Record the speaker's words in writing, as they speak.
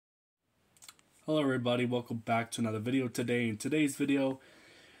Hello everybody, welcome back to another video today. In today's video,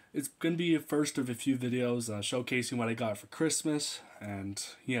 it's going to be a first of a few videos showcasing what I got for Christmas. And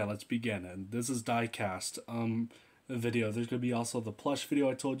yeah, let's begin. And this is diecast video. There's going to be also the plush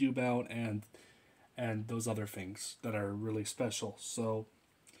video I told you about and those other things that are really special. So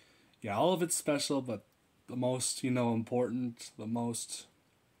yeah, all of it's special, but the most, important, the most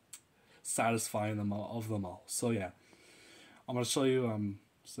satisfying of them all. So yeah, I'm going to show you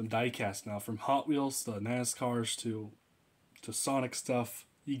some diecast now, from Hot Wheels to NASCARs to Sonic stuff.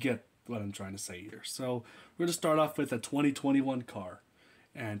 You get what I'm trying to say here. So we're going to start off with a 2021 car,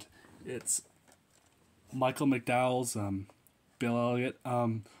 and it's Michael McDowell's Bill Elliott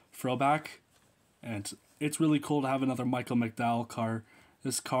throwback, and it's really cool to have another Michael McDowell car.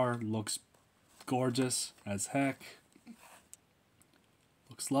 This car looks gorgeous as heck.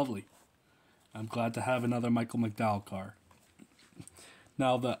 Looks lovely. I'm glad to have another Michael McDowell car.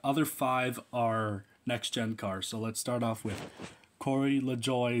 Now the other 5 are next gen cars. So let's start off with Corey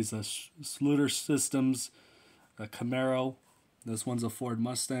LaJoie's Sluter Systems, a Camaro. This one's a Ford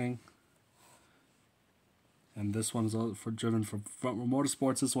Mustang, and this one's driven for Front Row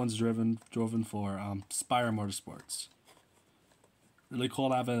Motorsports. This one's driven for Spire Motorsports. Really cool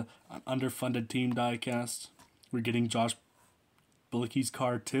to have an underfunded team diecast. We're getting Josh Bilicki's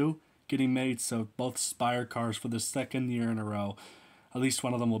car too getting made, so both Spire cars for the second year in a row. At least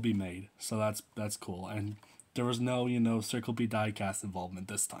one of them will be made, so that's cool. And there was no Circle B diecast involvement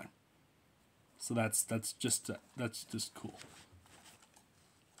this time, so that's just cool.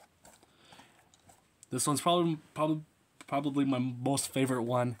 This one's probably my most favorite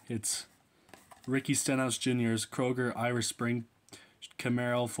one. It's Ricky Stenhouse Jr.'s Kroger Irish Spring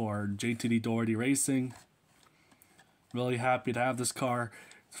Camaro for JTD Doherty Racing. Really happy to have this car.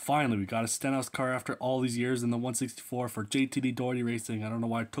 Finally, we got a Stenhouse car after all these years in the 164 for JTD Doherty Racing. I don't know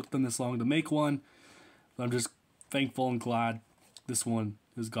why it took them this long to make one, but I'm just thankful and glad this one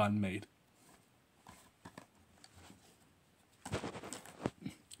has gotten made.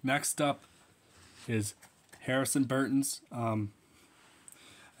 Next up is Harrison Burton's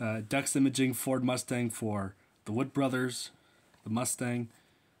Dex Imaging Ford Mustang for the Wood Brothers, the Mustang.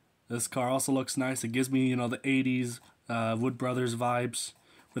 This car also looks nice. It gives me, the 80s Wood Brothers vibes,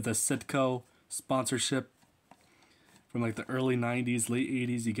 with a Citco sponsorship from like the early 90s, late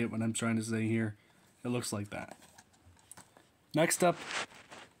 80s. You get what I'm trying to say here. It looks like that. Next up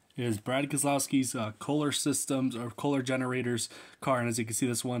is Brad Keselowski's Kohler Systems or Kohler Generators car. And as you can see,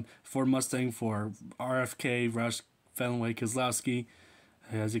 this one, Ford Mustang for RFK, Roush Fenway Keselowski.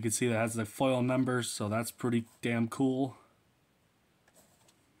 As you can see, that has the foil numbers, so that's pretty damn cool.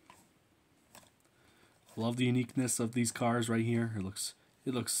 Love the uniqueness of these cars right here. It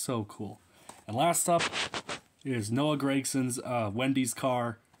looks so cool. And last up is Noah Gregson's Wendy's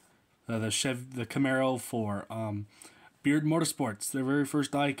car, the Camaro for Beard Motorsports, their very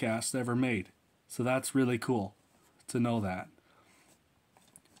first diecast ever made. So that's really cool to know that.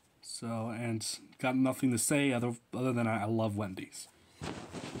 So, and got nothing to say other than I love Wendy's.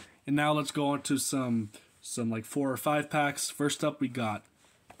 And now let's go on to some like 4 or 5 packs. First up, we got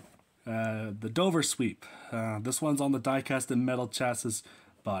the Dover Sweep. This one's on the diecast and metal chassis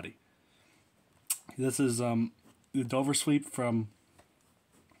body. This is the Dover Sweep from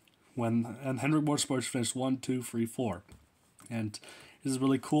when Hendrick Motorsports finished 1, 2, 3, 4. And this is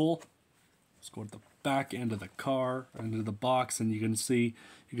really cool. Let's go to the back end of the car, into the box, and you can see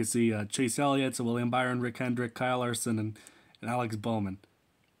Chase Elliott, so William Byron, Rick Hendrick, Kyle Larson, and Alex Bowman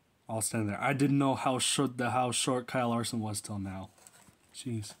all standing there. I didn't know how short Kyle Larson was till now.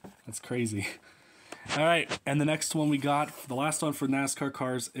 Jeez, that's crazy. All right, and the next one we got, the last one for NASCAR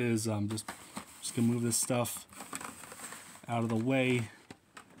cars, is just gonna move this stuff out of the way.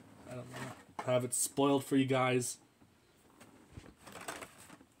 I don't want to have it spoiled for you guys.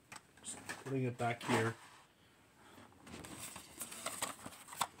 Just putting it back here.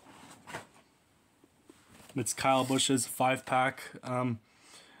 It's Kyle Busch's 5-pack,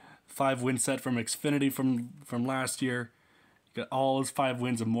 5-win set from Xfinity from last year. Got all his 5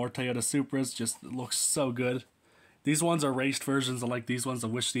 wins and more Toyota Supras. Just looks so good. These ones are raced versions. I like these ones. I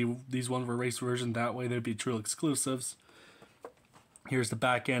wish these ones were raced version. That way they'd be true exclusives. Here's the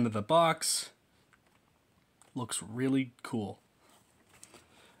back end of the box. Looks really cool.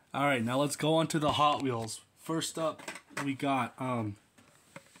 All right, now let's go on to the Hot Wheels. First up, we got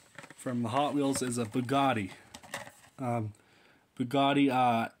from the Hot Wheels is a Bugatti.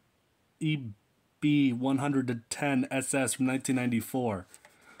 Bugatti B110 SS from 1994.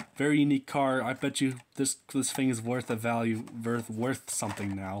 Very unique car. I bet you this thing is worth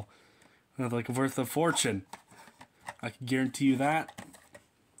something now. Like worth a fortune. I can guarantee you that.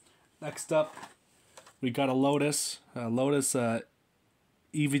 Next up We got a Lotus. Lotus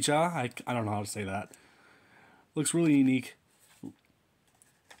Evija. I don't know how to say that. Looks really unique.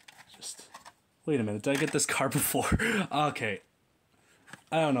 Just wait a minute. Did I get this car before? Okay.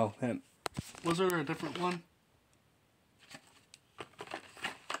 I don't know. Man. Was there a different one?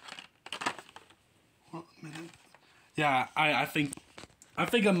 One minute. Yeah, I think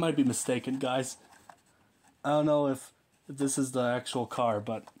I might be mistaken, guys. I don't know if this is the actual car,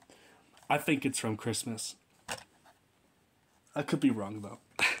 but I think it's from Christmas. I could be wrong though.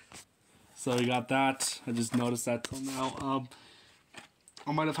 So we got that. I just noticed that till now.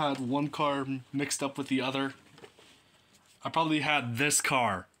 I might have had one car mixed up with the other. I probably had this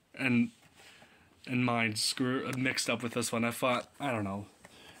car and mine mixed up with this one. I thought, I don't know.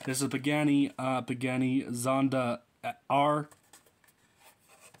 This is Pagani Zonda R.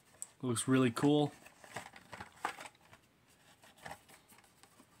 Looks really cool.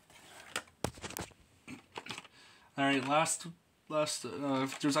 All right, last.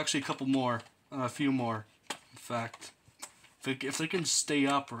 There's actually a couple more, a few more, in fact. If they can stay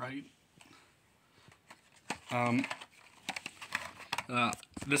upright.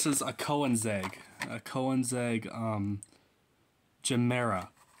 This is a Koenigsegg, Gemera.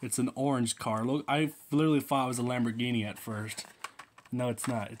 It's an orange car. Look, I literally thought it was a Lamborghini at first. No, it's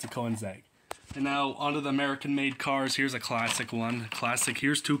not. It's a Koenigsegg. And now onto the American-made cars. Here's a classic one.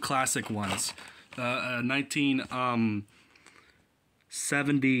 Here's two classic ones.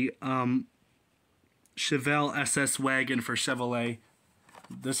 1970 Chevelle SS wagon for Chevrolet.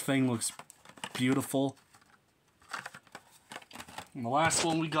 This thing looks beautiful. And the last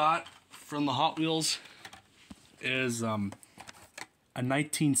one we got from the Hot Wheels is a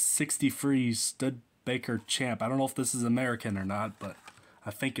 1963 Studebaker Champ. I don't know if this is American or not, but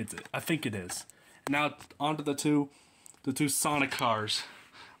I think it is. Now onto the two Sonic cars.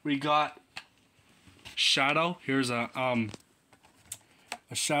 We got Shadow. Here's a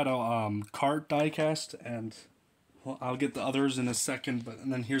Shadow kart diecast, and well, I'll get the others in a second.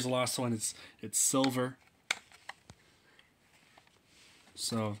 And then here's the last one. It's silver.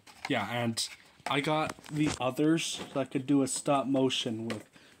 So yeah, and I got the others so I could do a stop motion with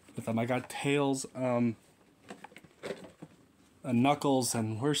them. I got Tails, Knuckles,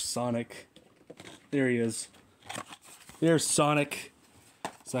 and where's Sonic? There he is. There's Sonic.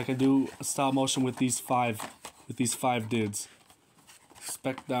 So I can do a stop motion with these five dudes.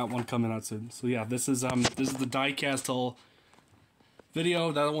 Expect that one coming out soon. So yeah, this is the diecast whole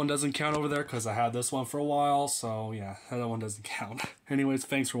video. That one doesn't count over there because I had this one for a while. So yeah, that one doesn't count. Anyways,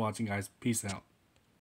 thanks for watching, guys. Peace out.